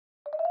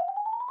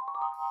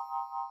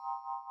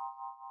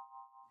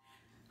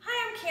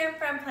Hi, I'm Karen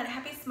from Planet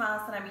Happy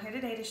Smiles, and I'm here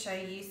today to show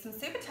you some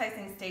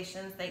subitizing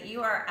stations that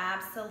you are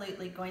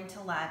absolutely going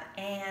to love,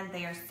 and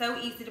they are so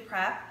easy to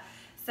prep.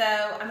 So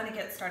I'm going to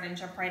get started and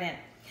jump right in.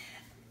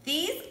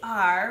 These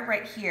are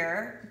right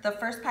here, the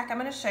first pack I'm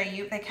going to show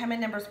you. They come in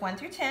numbers 1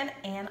 through 10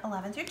 and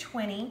 11 through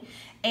 20,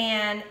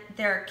 and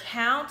they're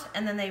count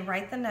and then they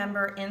write the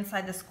number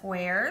inside the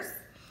squares.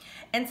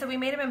 And so we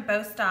made them in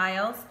both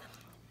styles,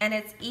 and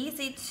it's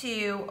easy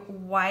to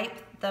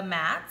wipe the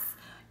mats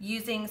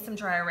using some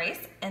dry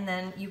erase, and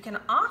then you can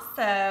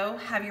also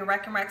have your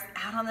Rekenreks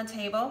out on the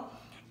table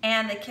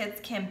and the kids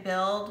can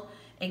build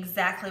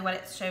exactly what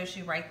it shows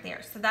you right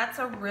there. So that's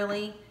a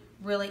really,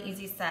 really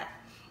easy set.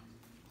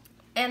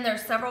 And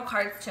there's several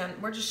cards to them.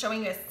 We're just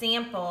showing you a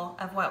sample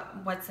of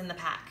what's in the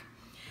pack.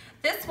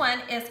 This one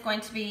is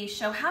going to be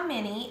show how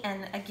many,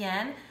 and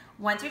again,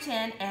 1 through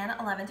 10 and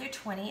 11 through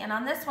 20. And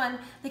on this one,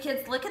 the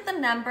kids look at the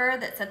number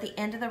that's at the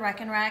end of the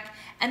Rekenrek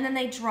and then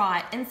they draw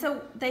it. And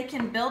so they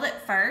can build it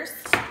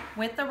first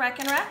with the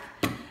Rekenrek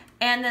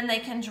and then they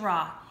can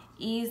draw.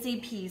 Easy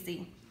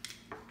peasy.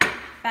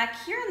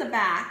 Back here in the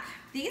back,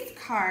 these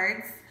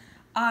cards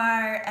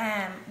are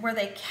where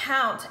they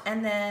count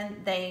and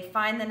then they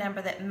find the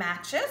number that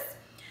matches.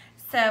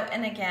 So,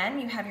 and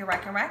again, you have your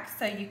Rekenrek,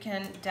 so you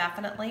can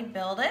definitely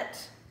build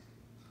it,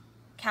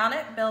 count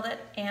it, build it,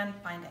 and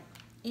find it.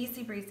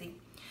 Easy breezy.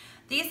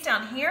 These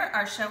down here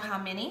are show how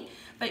many,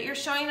 but you're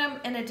showing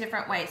them in a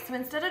different way. So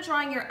instead of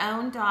drawing your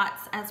own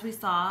dots as we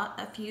saw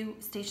a few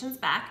stations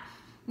back,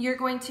 you're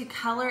going to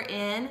color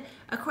in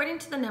according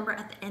to the number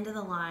at the end of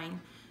the line.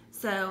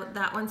 So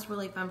that one's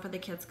really fun for the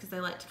kids because they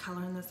like to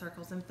color in the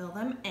circles and fill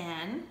them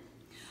in.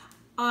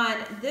 On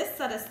this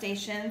set of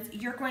stations,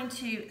 you're going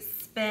to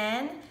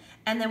spin,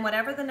 and then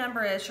whatever the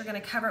number is, you're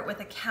going to cover it with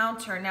a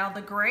counter. Now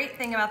the great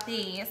thing about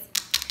these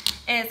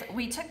is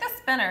we took the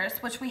spinners,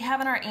 which we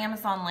have in our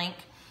Amazon link,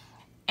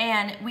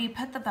 and we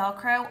put the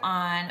Velcro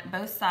on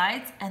both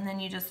sides, and then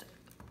you just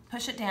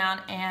push it down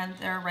and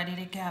they're ready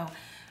to go.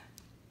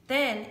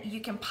 Then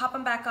you can pop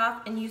them back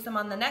off and use them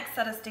on the next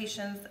set of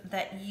stations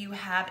that you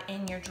have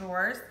in your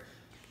drawers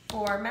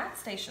for mat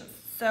stations.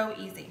 So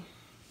easy.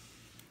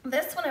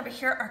 This one over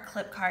here are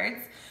clip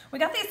cards. We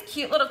got these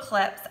cute little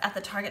clips at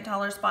the Target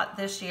dollar spot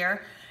this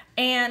year.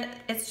 And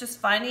it's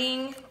just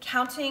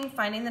counting,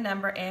 finding the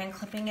number, and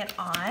clipping it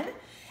on.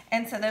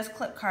 And so those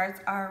clip cards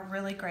are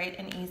really great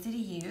and easy to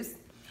use.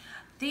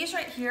 These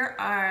right here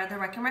are the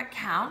Rekenrek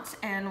count,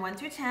 and 1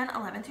 through 10,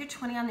 11 through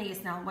 20 on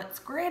these. Now what's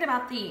great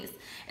about these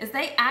is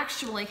they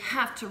actually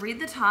have to read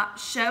the top,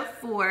 show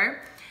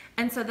 4,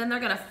 and so then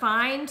they're gonna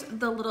find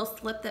the little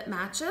slip that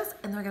matches,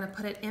 and they're gonna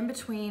put it in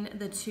between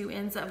the two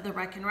ends of the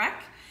Rekenrek.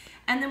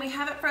 And then we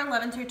have it for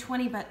 11 through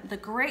 20, but the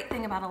great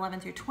thing about 11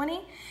 through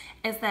 20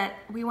 is that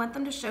we want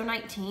them to show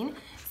 19.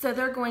 So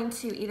they're going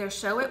to either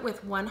show it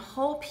with one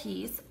whole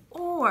piece,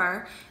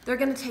 or they're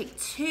gonna take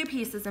 2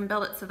 pieces and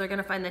build it. So they're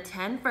gonna find the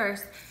 10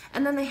 first,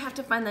 and then they have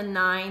to find the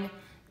 9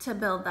 to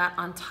build that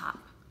on top.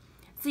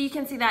 So you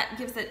can see that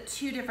gives it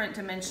 2 different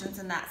dimensions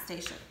in that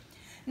station.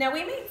 Now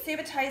we made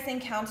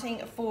subitizing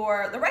counting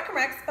for the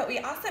Rekenreks, but we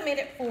also made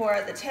it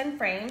for the 10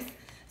 frames.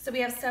 So we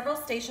have several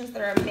stations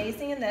that are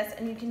amazing in this,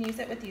 and you can use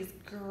it with these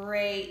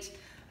great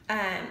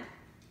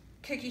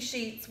cookie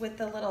sheets with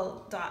the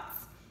little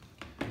dots.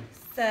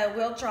 So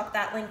we'll drop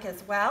that link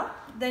as well.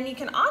 Then you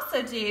can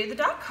also do the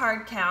dot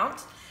card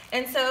count.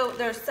 And so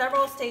there's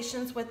several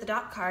stations with the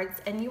dot cards,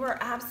 and you are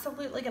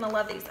absolutely gonna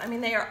love these. I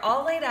mean, they are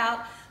all laid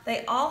out.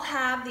 They all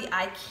have the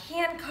I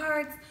can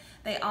cards.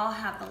 They all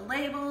have the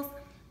labels,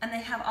 and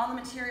they have all the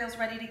materials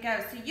ready to go.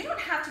 So you don't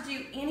have to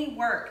do any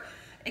work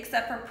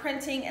except for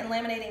printing and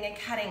laminating and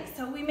cutting.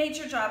 So we made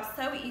your job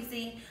so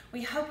easy.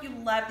 We hope you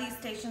love these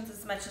stations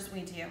as much as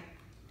we do.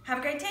 Have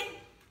a great day.